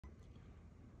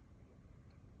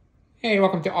Hey,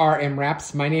 welcome to RM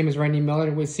Wraps. My name is Randy Miller,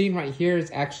 and what we're seeing right here is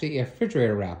actually a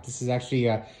refrigerator wrap. This is actually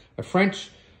a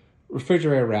French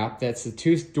refrigerator wrap. That's the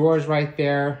two doors right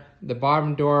there, the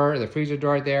bottom door, the freezer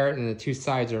door there, and the two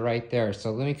sides are right there. So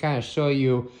let me kind of show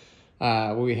you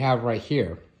what we have right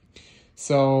here.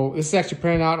 So this is actually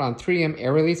printed out on 3M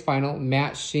Air Release Vinyl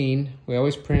Matte Sheen. We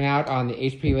always print out on the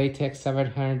HP Latex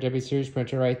 700W series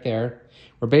printer right there.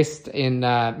 We're based in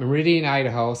Meridian,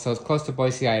 Idaho, so it's close to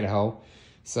Boise, Idaho.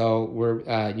 So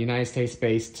we're United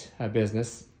States-based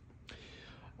business.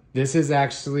 This is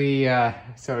actually,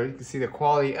 so you can see the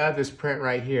quality of this print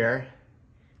right here.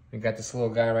 We got this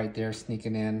little guy right there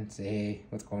sneaking in, say, hey,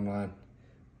 what's going on?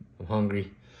 I'm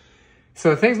hungry. So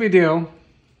the things we do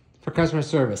for customer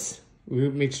service, we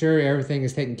make sure everything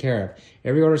is taken care of.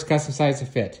 Every order is custom size to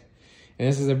fit. And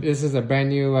this is a brand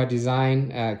new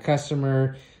design.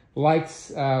 Customer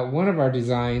likes one of our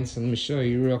designs. So let me show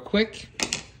you real quick.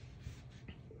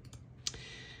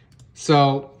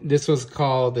 So this was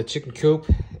called the chicken coop.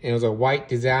 It was a white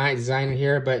design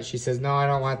here, but she says, no, I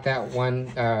don't want that one,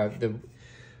 the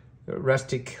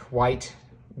rustic white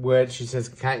wood. She says,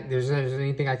 there's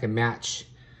anything I can match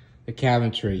the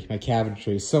cabinetry, my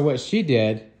cabinetry. So what she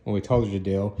did, what we told her to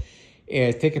do,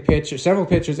 is take a picture, several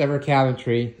pictures of her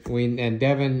cabinetry. And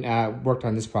Devin worked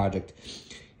on this project.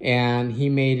 And he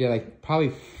made like probably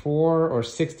 4 or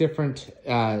 6 different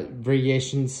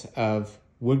variations of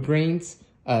wood grains,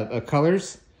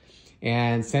 colors,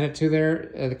 and sent it to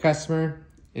the customer.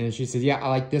 And she said, yeah, I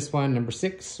like this one, number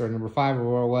 6 or number 5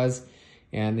 or where it was.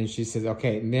 And then she says,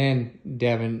 okay. And then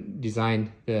Devin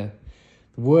designed the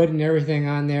wood and everything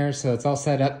on there, so it's all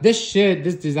set up. This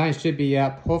design should be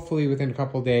up hopefully within a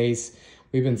couple days.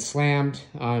 We've been slammed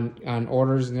on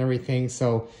orders and everything,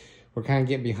 so we're kind of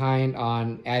getting behind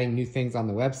on adding new things on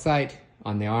the website,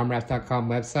 on the rmwraps.com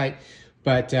website.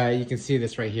 But you can see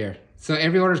this right here. So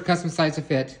every order is custom size to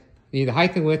fit. You need the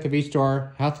height and width of each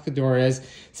door, how thick the door is.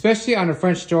 Especially on a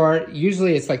French door,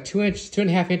 usually it's like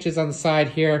 2.5 inches on the side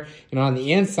here, and on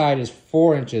the inside is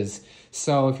 4 inches.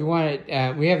 So if you want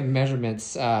it, we have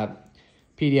measurements,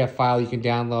 PDF file you can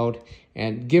download,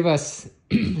 and give us,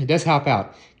 it does help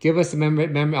out. Give us a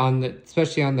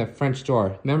especially on the French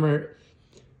door.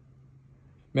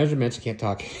 Measurements, I can't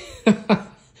talk,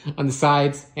 on the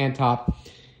sides and top.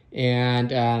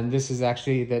 And this is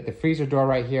actually the freezer door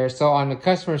right here. So on the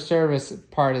customer service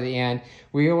part of the end,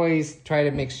 we always try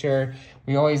to make sure,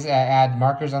 we always add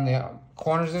markers on the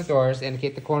corners of the doors,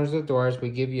 indicate the corners of the doors. We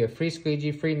give you a free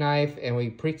squeegee, free knife, and we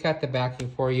pre-cut the backing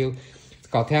for you. It's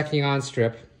called tacking on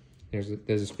strip. There's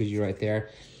a squeegee right there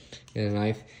and a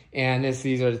knife. And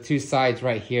these are the two sides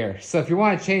right here. So if you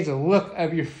want to change the look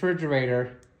of your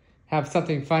refrigerator, have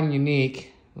something fun and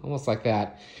unique, almost like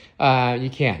that, you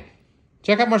can.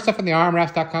 Check out more stuff on the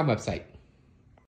rmwraps.com website.